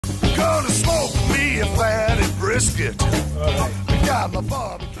gonna smoke me a fatty brisket. Alright. I got my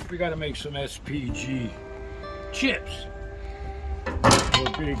barbecue. We gotta make some SPG chips. Or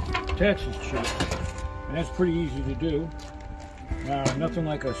big Texas chips. And that's pretty easy to do. Now, nothing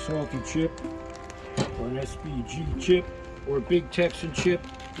like a salty chip or an SPG chip or a big Texan chip.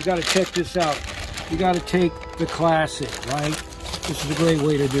 You gotta check this out. You gotta take the classic, right? This is a great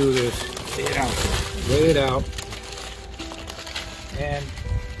way to do this. Lay it out. Lay it out. And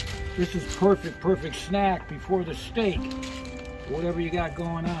this is perfect snack before the steak. Whatever you got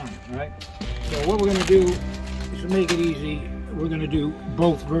going on, right? So what we're gonna do is to make it easy, we're gonna do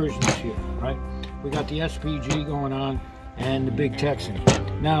both versions here, right? We got the SPG going on and the big Texan.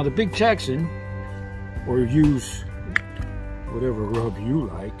 Now the big Texan, or use whatever rub you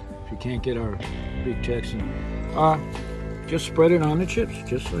like, if you can't get our big Texan, just spread it on the chips,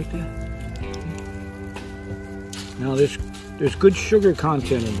 just like that. Now there's good sugar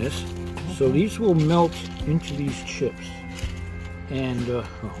content in this, so these will melt into these chips. And oh,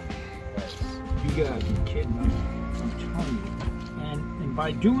 you gotta be kidding me! I'm telling you. And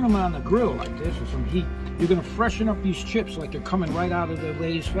by doing them on the grill like this with some heat, you're gonna freshen up these chips like they're coming right out of the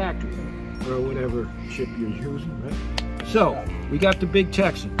Lay's factory or whatever chip you're using, right? So we got the big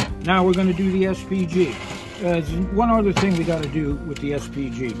Texan. Now we're gonna do the SPG. There's one other thing we got to do with the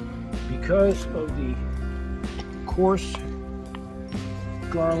SPG. Because of the coarse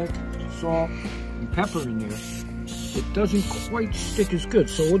garlic, salt, and pepper in there, it doesn't quite stick as good.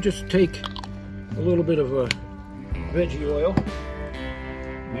 So we'll just take a little bit of a veggie oil,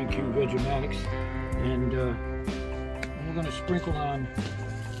 BBQ Vegematics, and we're going to sprinkle on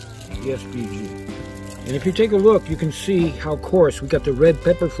the SPG. And if you take a look, you can see how coarse. We got the red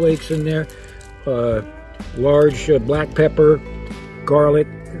pepper flakes in there, large black pepper, garlic,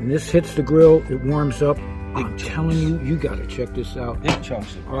 and this hits the grill, it warms up. I'm telling you, you gotta check this out.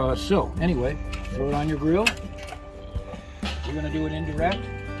 So anyway, throw it on your grill. You're gonna do it indirect. You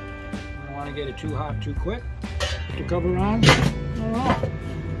don't want to get it too hot too quick. Put the cover on. Just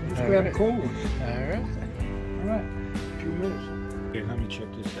grab a cold one. All right. A few minutes. Okay, let me check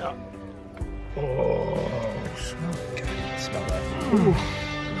this out. Oh, smell good. Smell that.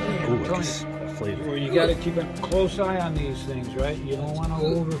 Well, you got to keep a close eye on these things, right? You don't want to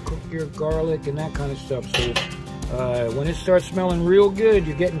overcook your garlic and that kind of stuff. So when it starts smelling real good,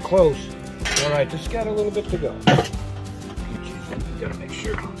 you're getting close. All right, just got a little bit to go. You got to make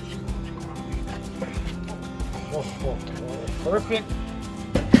sure. Perfect.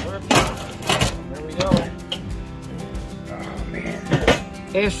 There we go. Oh man.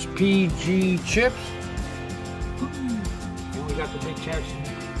 SPG chips. And we got the big Texan.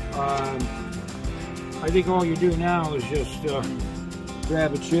 I think all you do now is just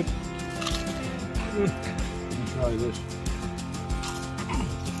grab a chip. Let me try this.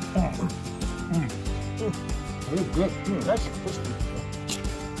 That's good. That's crispy.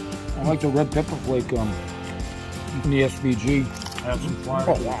 I like the red pepper flake in the SPG. Add some fire.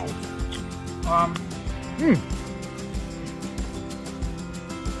 Oh wow.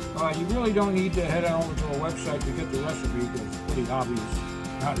 You really don't need to head on over to our website to get the recipe because it's pretty obvious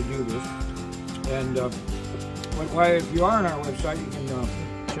how to do this. And if you are on our website, you can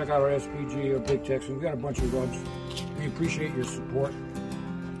check out our SPG or Big Texan. We've got a bunch of rubs. We appreciate your support.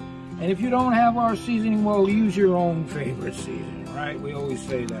 And if you don't have our seasoning, well, use your own favorite seasoning, right? We always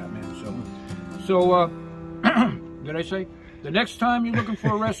say that, man. So did I say? The next time you're looking for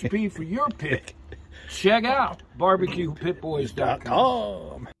a recipe for your pit, check out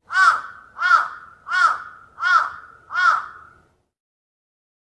BBQPitBoys.com.